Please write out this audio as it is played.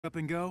Up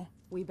and go?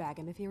 We bag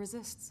him if he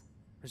resists.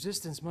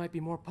 Resistance might be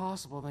more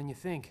possible than you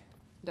think.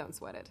 Don't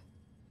sweat it.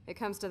 It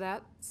comes to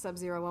that,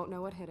 Subzero won't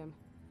know what hit him.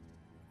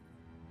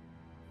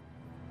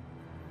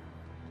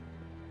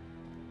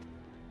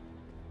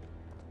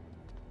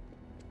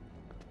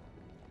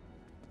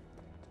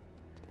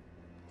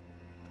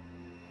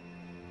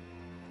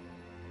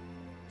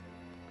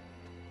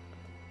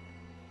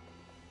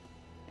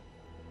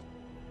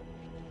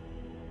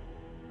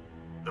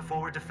 The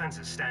forward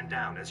defenses stand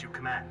down as you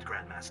command,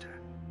 Grandmaster.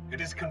 It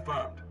is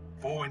confirmed.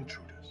 4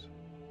 intruders.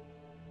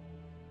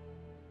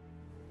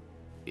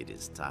 It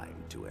is time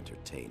to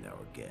entertain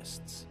our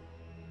guests.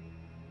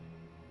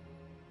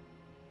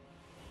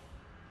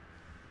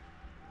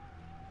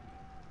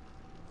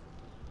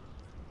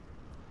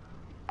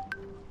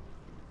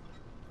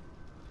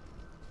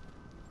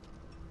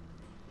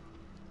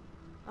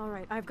 All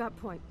right, I've got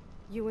point.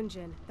 You and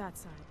Jin, that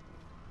side.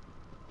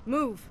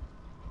 Move!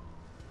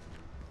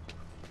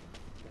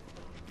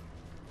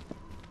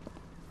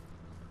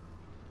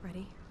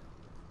 Ready?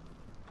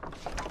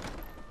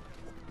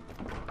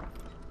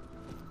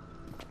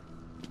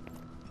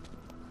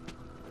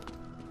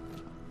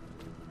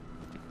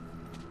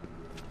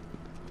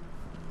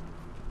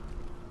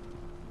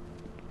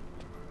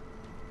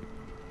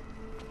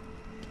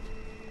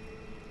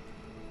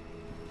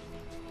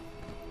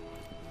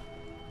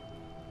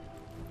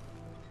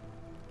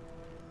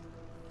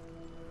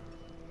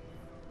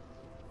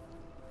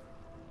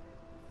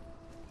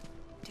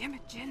 Damn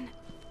it, Jin.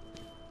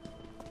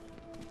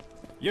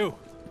 You!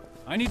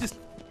 I need to...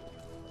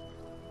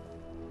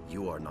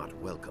 You are not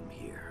welcome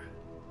here.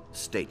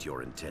 State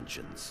your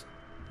intentions.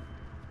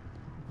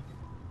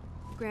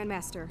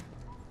 Grandmaster,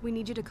 we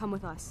need you to come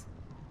with us.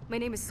 My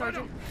name is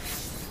Sergeant...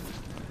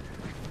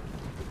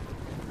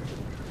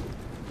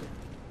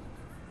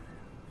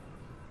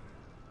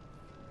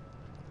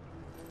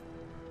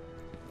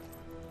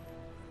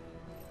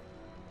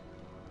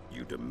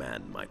 You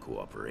demand my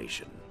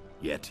cooperation,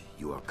 yet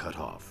you are cut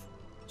off,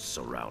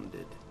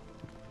 surrounded.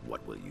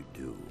 What will you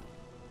do?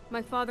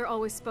 My father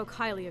always spoke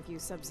highly of you,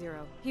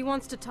 Subzero. He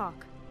wants to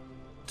talk.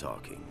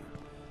 Talking.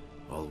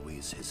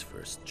 Always his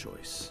first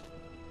choice.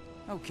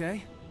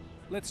 Okay.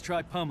 Let's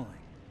try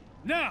pummeling.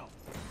 Now!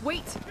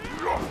 Wait!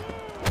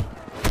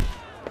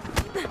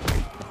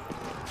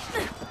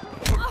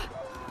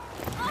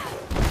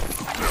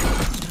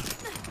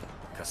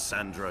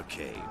 Cassandra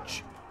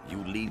Cage.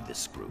 You lead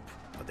this group,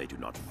 but they do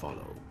not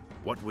follow.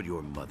 What would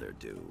your mother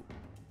do?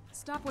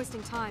 Stop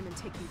wasting time and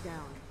take you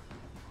down.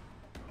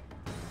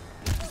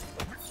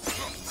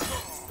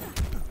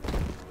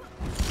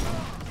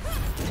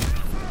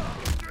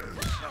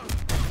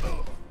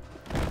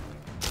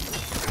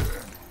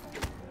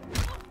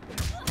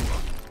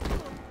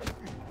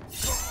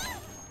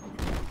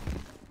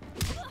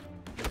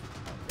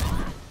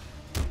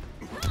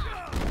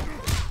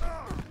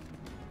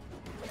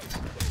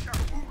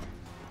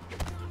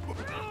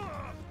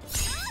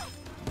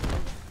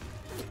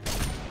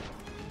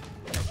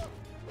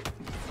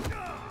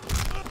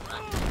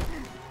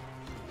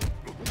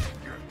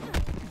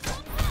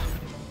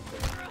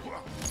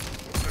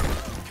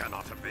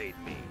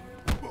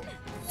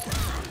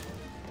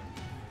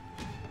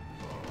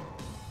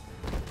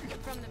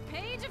 From the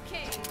page of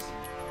Cage.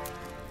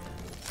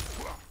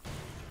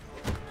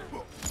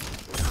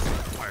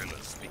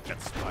 Violence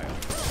begets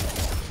violence.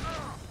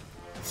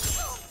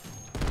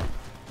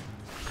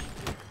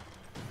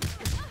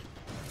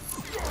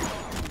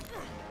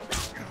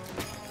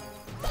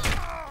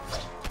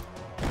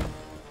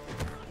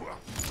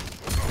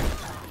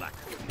 Lack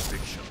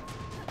conviction.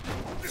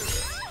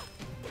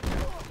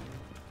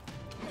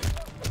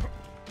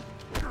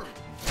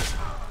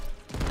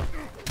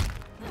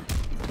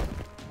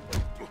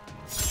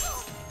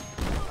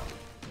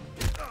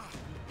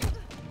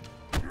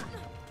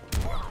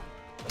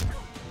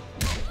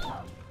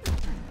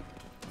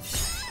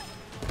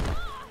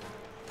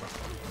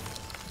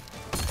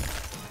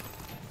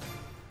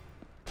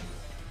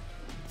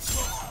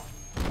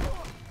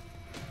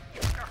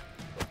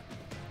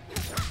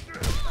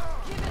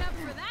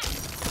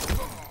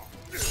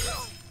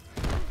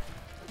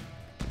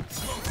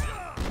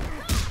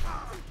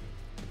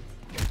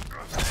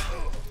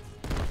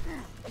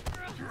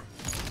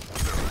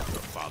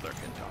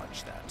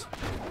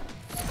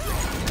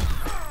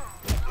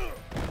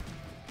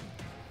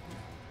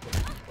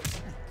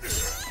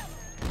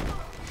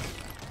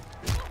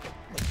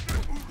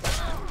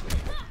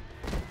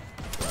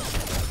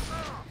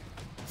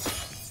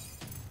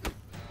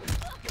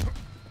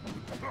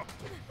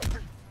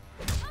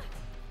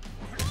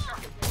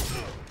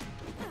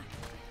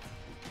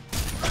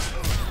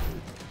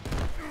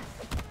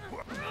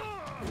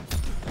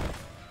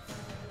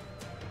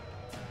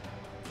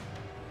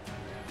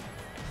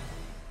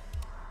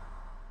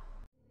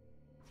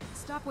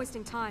 Stop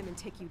wasting time and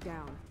take you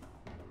down.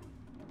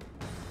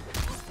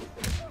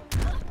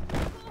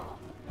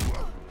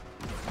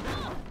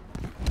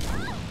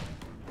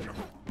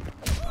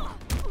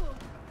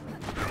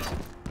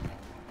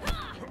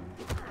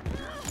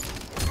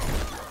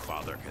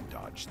 Father can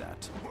dodge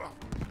that.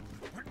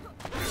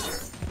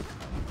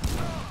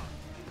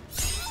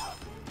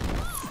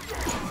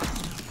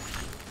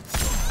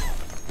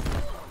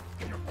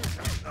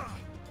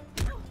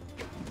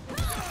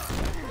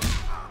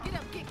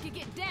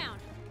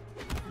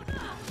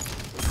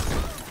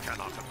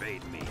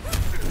 Join me.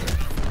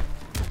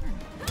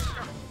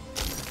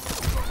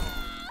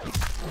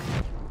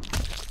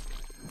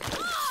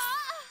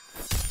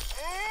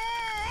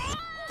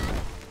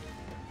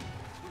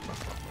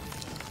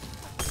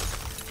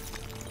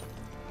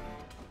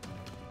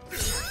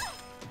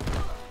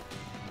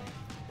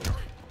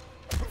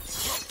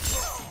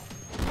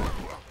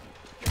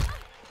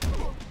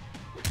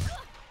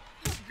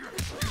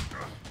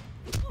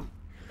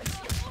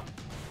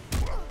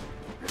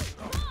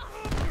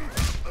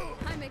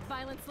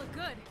 Violence look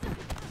good.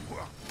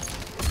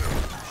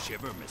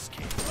 Shiver, Miss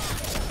King.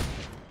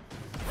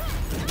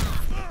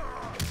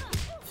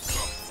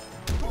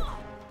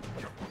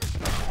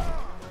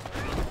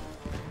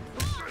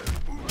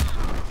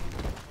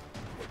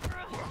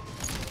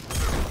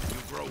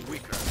 You grow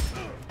weaker.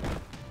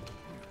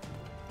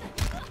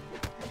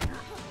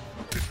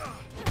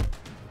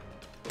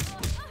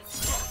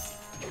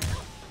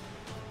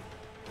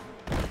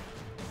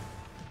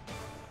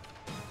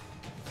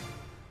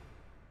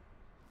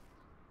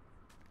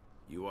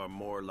 You are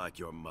more like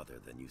your mother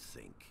than you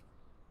think.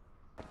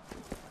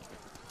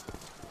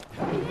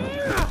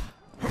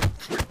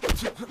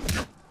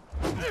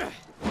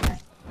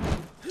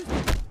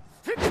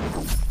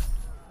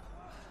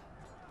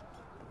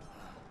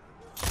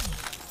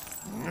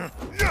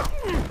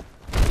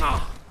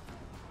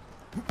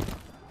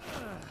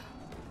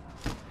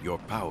 Your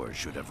power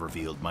should have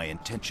revealed my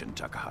intention,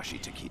 Takahashi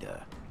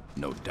Takeda.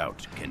 No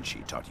doubt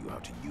Kenshi taught you how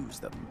to use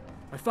them.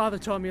 My father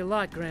taught me a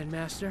lot,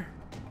 Grandmaster.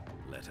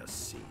 Let us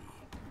see.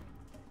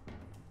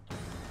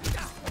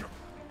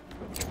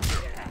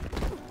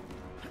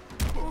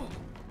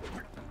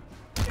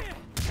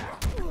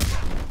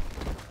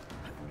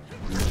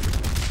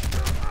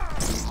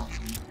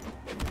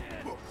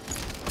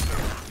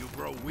 You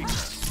grow weaker.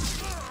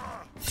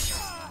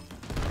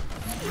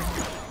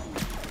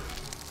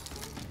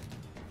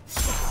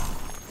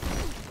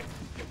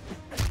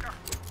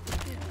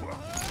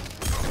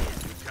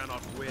 You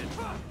cannot win.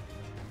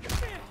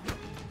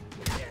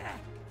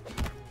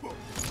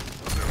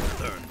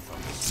 Learn from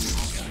this.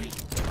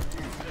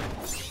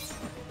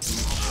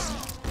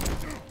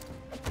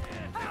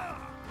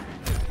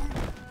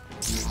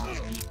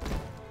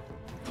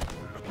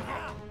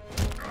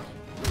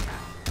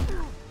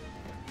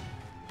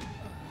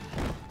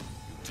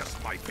 You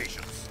test my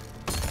patience.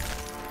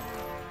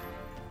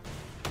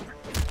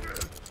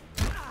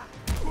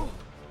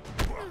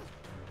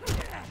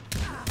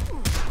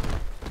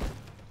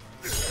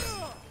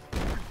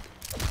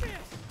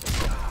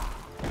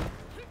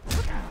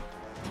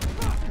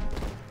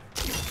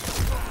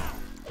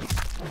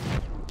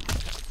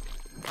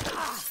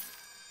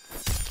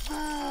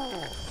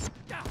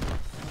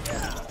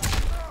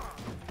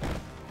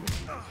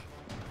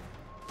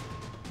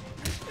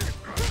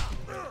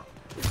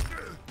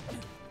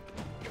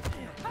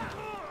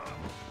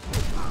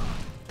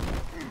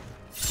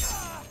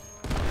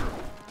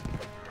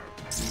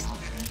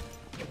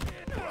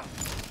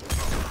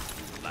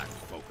 Lack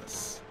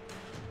focus.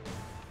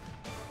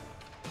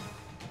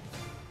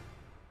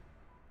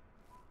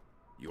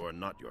 You are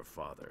not your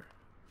father.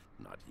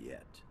 Not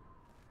yet.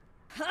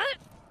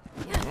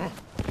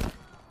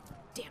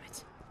 Damn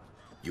it.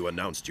 You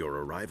announced your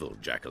arrival,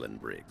 Jacqueline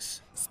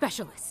Briggs.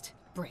 Specialist,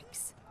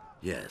 Briggs.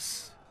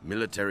 Yes,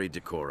 military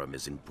decorum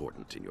is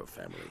important in your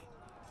family.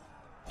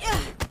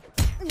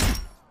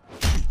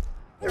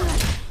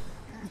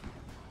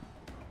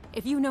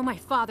 If you know my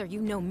father,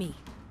 you know me.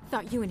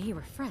 Thought you and he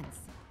were friends.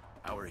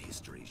 Our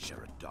histories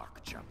share a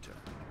dark chapter.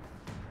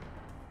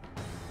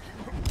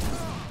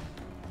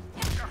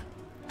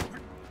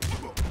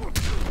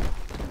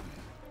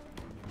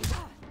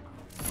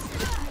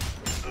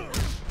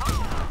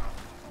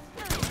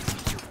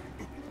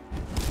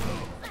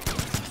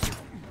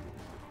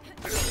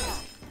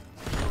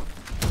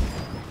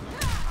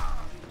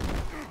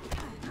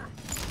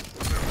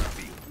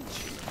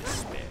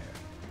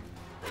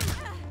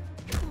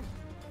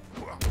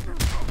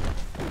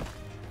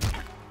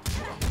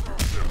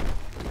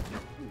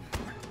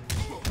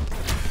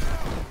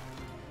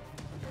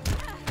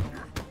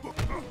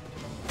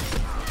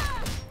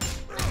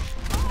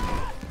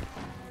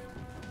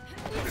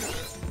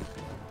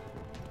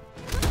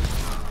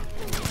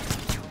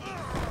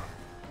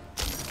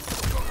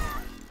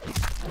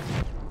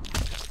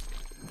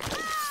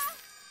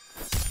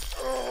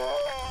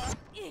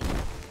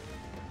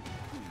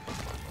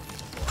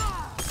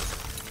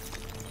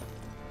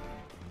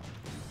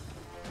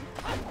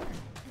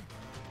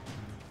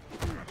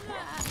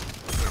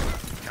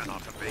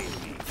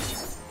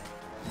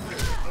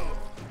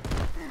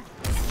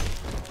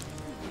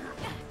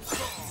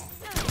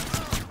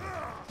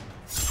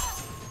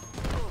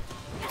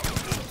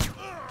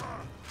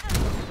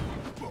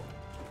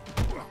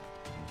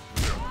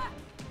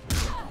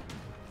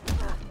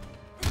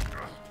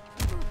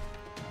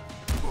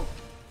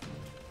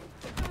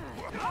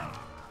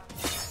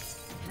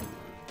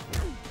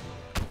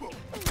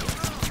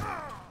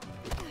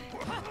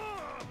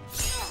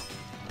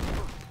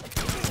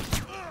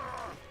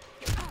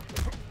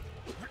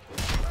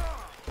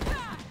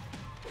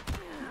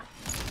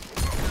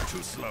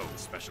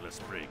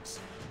 Specialist Briggs.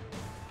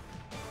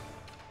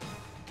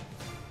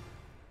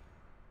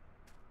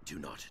 Do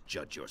not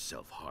judge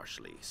yourself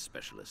harshly,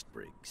 Specialist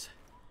Briggs.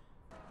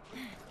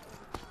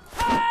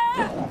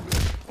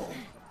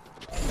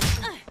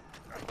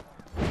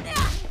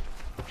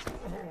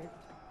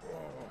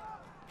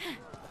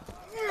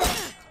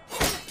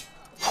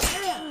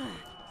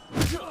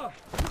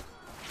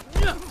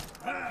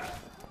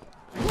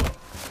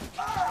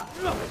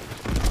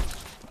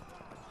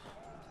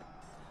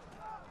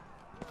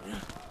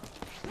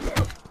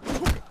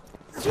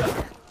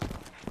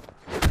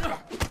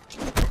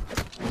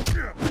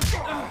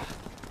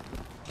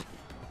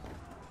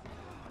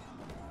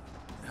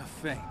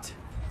 Feint.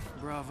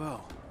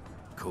 Bravo.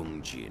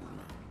 Kung Jin,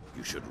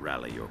 you should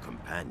rally your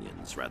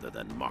companions rather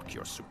than mock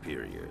your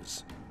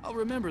superiors. I'll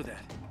remember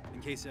that, in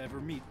case I ever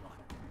meet one.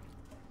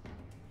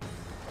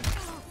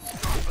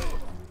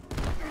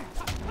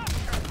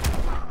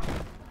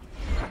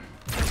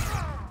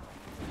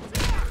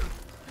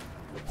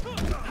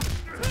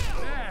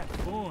 Bad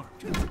form.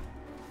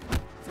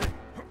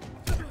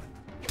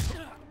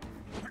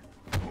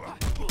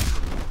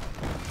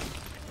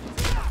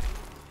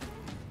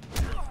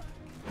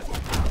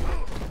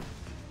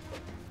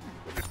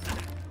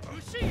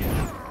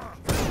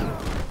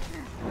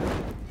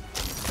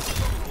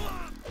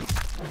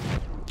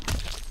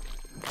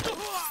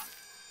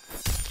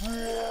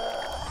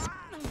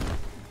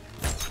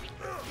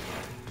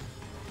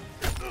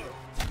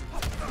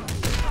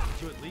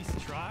 To at least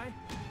try?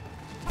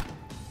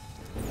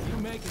 You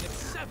make an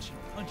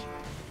exceptional puncher.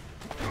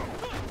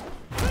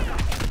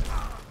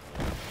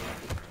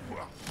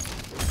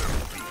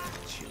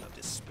 Chill of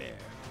despair.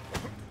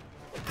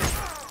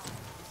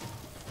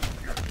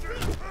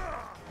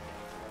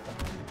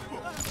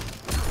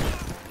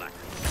 Lack of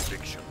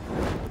conviction.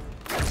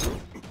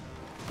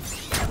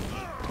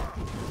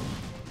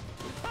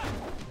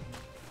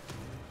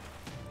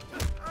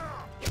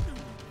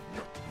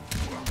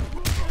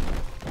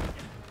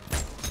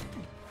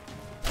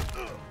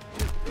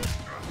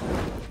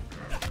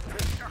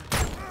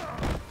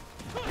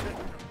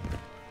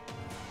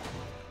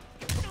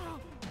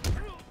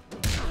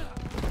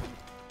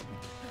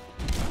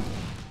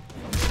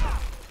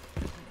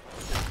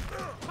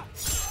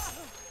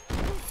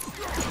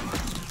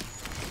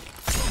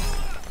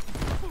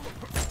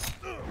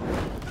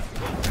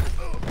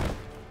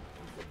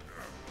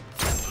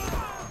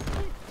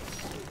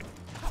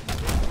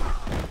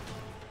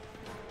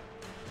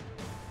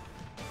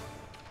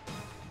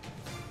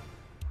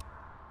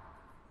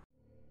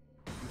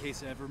 In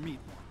case I ever meet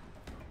one.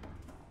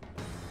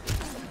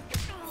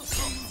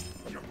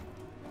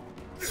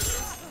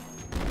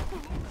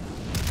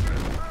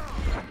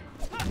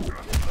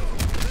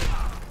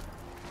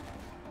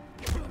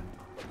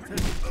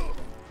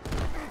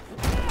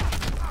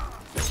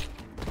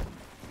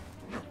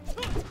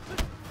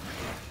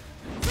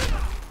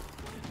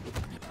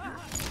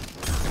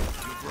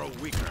 You grow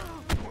weaker.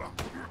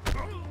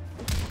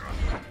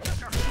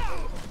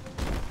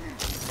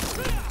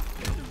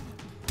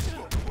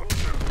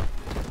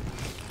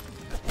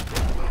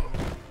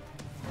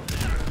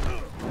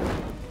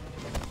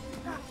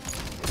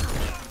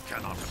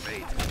 Cannot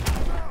evade.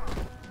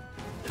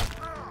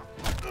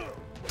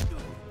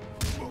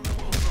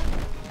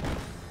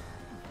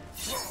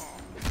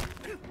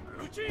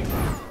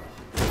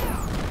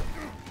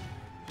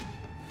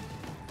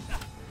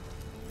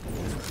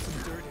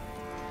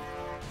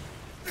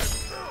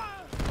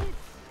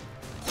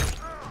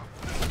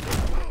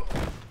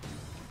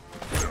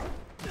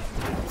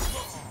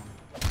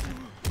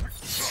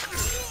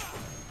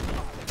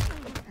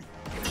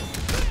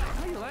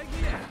 How you like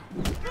me now?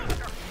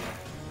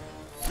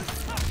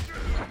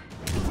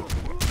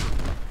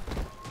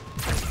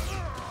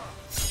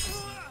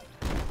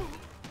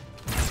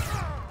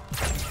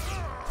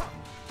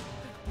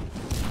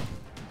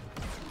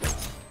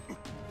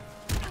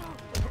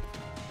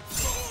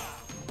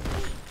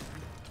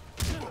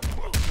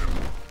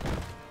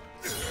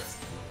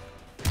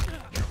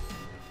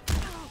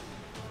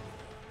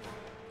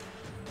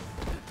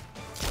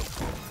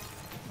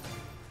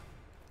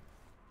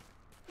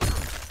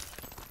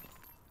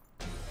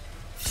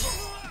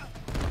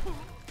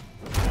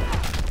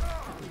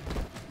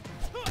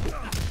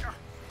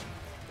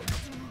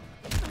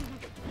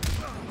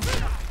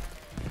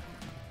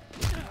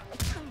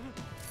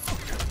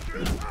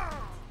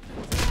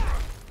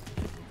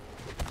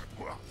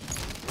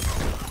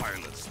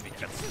 Violence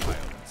begets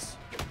violence.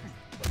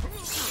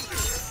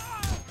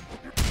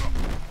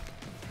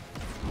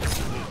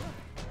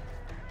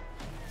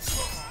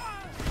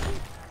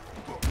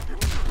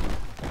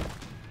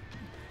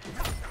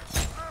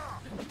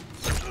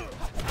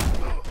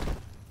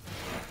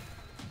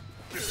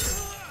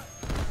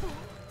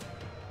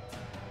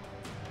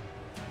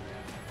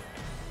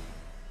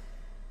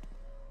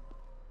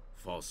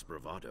 False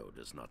bravado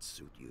does not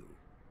suit you.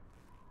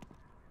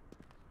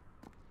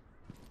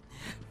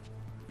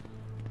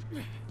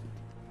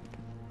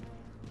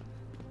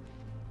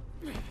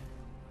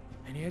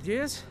 Any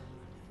ideas?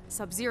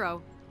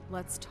 Subzero,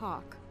 let's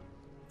talk.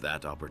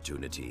 That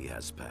opportunity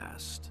has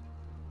passed.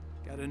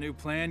 Got a new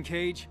plan,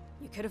 Cage?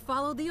 You could have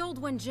followed the old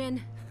one,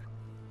 Jin.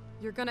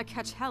 You're gonna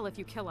catch hell if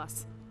you kill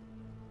us.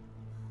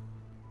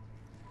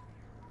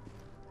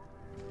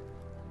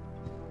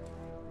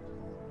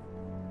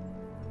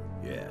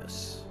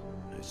 Yes,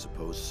 I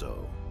suppose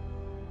so.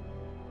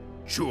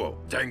 Shuo,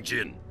 Dang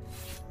Jin.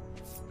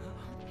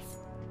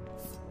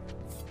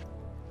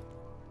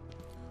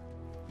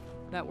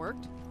 That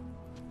worked?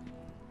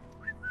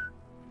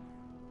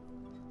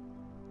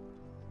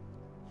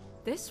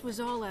 This was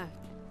all a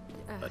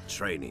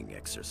training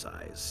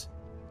exercise.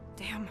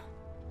 Damn.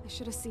 I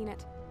should have seen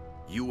it.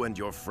 You and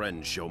your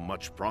friend show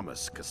much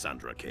promise,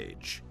 Cassandra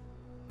Cage.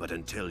 But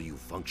until you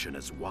function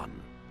as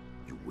one,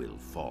 you will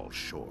fall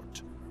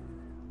short.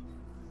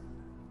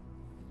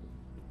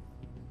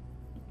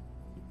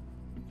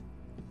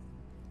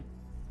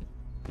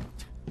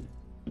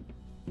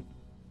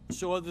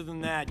 So other than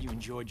that, you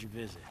enjoyed your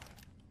visit?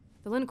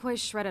 The Lin Kuei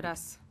shredded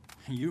us.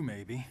 You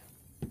maybe.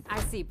 I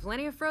see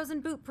plenty of frozen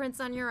boot prints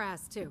on your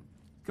ass, too.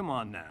 Come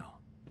on now.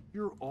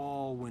 You're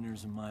all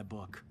winners in my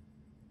book.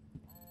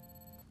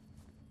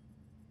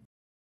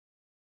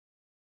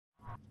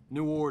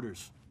 New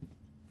orders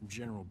from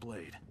General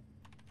Blade.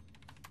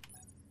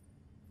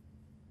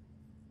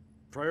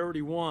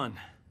 Priority 1,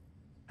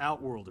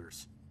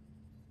 Outworlders.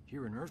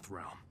 Here in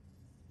Earthrealm.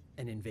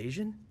 An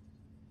invasion?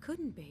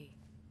 Couldn't be.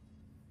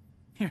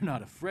 You're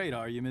not afraid,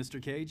 are you,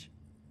 Mr. Cage?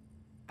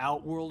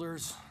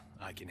 Outworlders,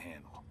 I can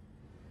handle.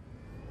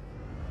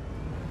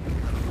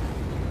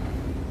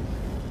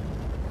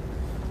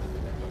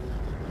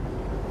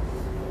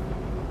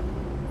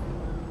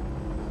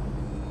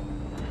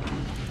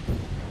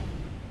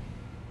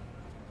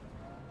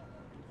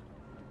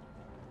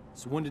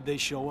 So when did they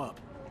show up?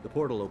 The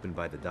portal opened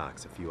by the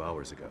docks a few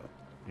hours ago.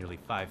 Nearly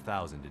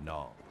 5,000 in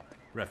all.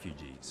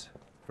 Refugees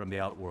from the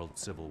Outworld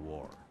Civil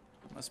War.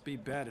 Must be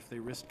bad if they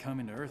risked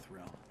coming to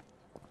Earthrealm.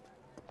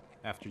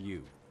 After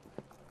you.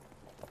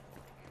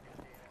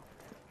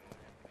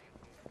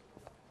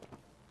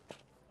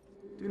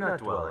 Do not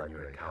dwell on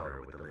your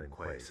encounter with the Lin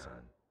Kuei, son.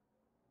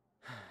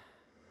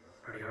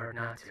 Pretty hard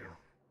not to.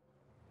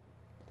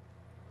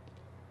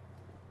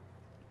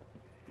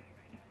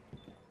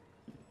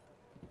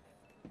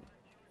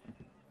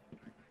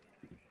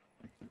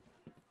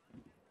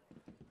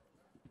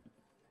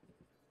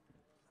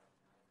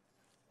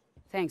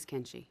 Thanks,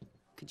 Kenshi.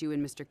 Could you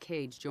and Mr.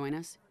 Cage join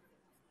us?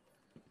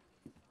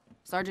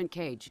 Sergeant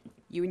Cage,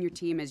 you and your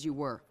team as you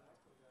were.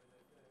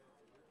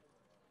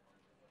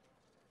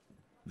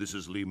 This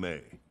is Li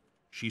Mei.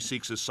 She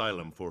seeks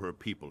asylum for her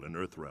people in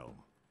Earthrealm.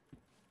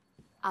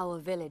 Our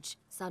village,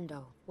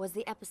 Sundo, was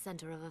the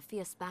epicenter of a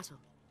fierce battle.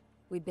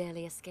 We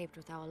barely escaped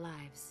with our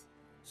lives.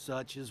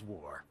 Such is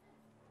war.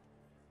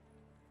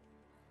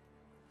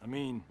 I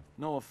mean,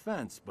 no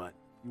offense, but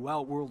you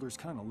Outworlders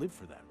kind of live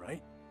for that,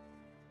 right?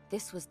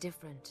 This was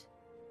different.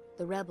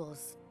 The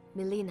rebels,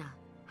 Milena,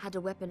 had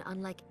a weapon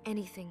unlike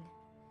anything.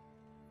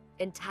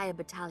 Entire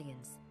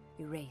battalions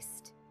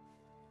erased.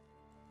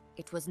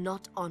 It was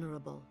not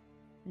honorable,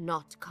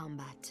 not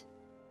combat.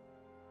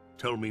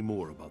 Tell me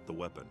more about the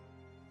weapon.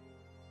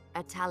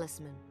 A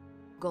talisman,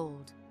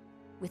 gold,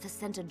 with a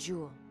center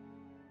jewel.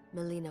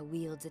 Milena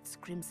wields its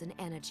crimson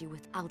energy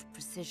without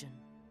precision.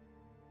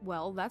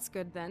 Well, that's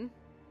good then.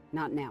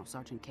 Not now,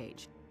 Sergeant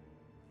Cage.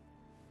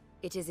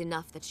 It is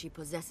enough that she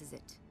possesses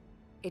it.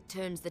 It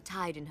turns the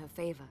tide in her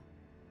favor.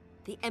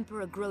 The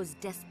Emperor grows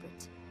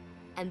desperate,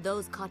 and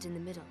those caught in the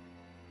middle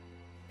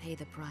pay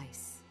the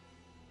price.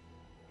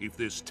 If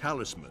this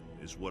talisman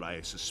is what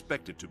I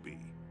suspect it to be,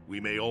 we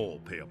may all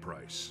pay a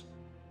price.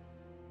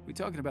 We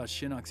talking about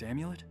Shinnok's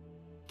amulet?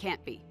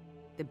 Can't be.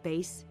 The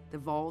base, the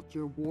vault,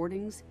 your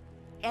wardings,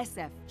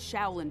 SF,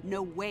 Shaolin,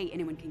 no way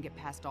anyone can get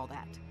past all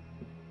that.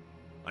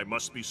 I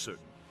must be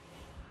certain.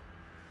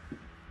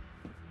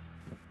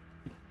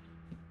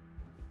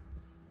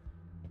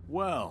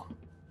 Well,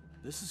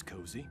 this is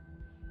cozy.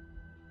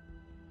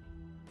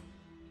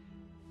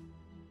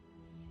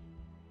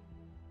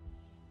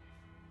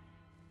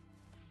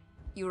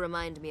 You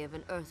remind me of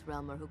an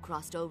Earthrealmer who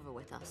crossed over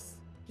with us.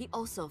 He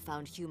also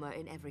found humor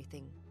in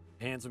everything.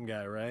 Handsome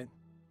guy, right?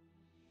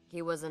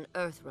 He was an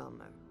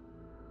Earthrealmer.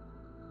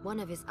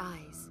 One of his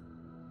eyes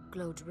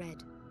glowed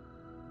red.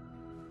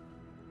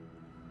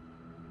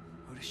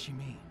 What does she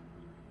mean?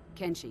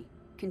 Kenshi,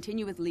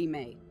 continue with Li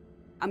Mei.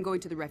 I'm going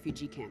to the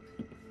refugee camp.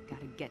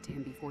 Gotta get to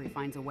him before he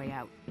finds a way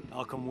out.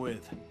 I'll come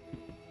with.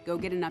 Go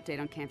get an update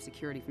on camp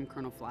security from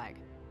Colonel Flagg.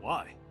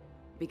 Why?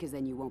 Because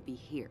then you won't be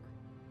here.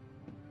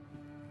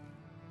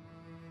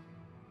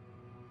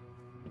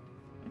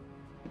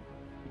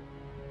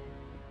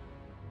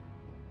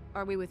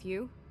 Are we with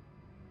you?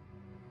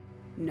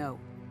 No.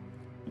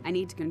 I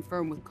need to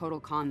confirm with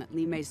Kotal Khan that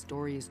Li Mei's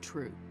story is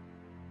true.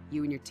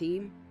 You and your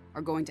team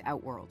are going to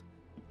Outworld.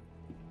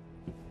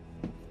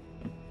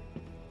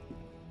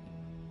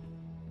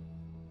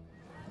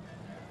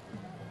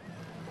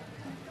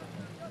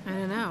 I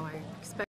don't know. I expect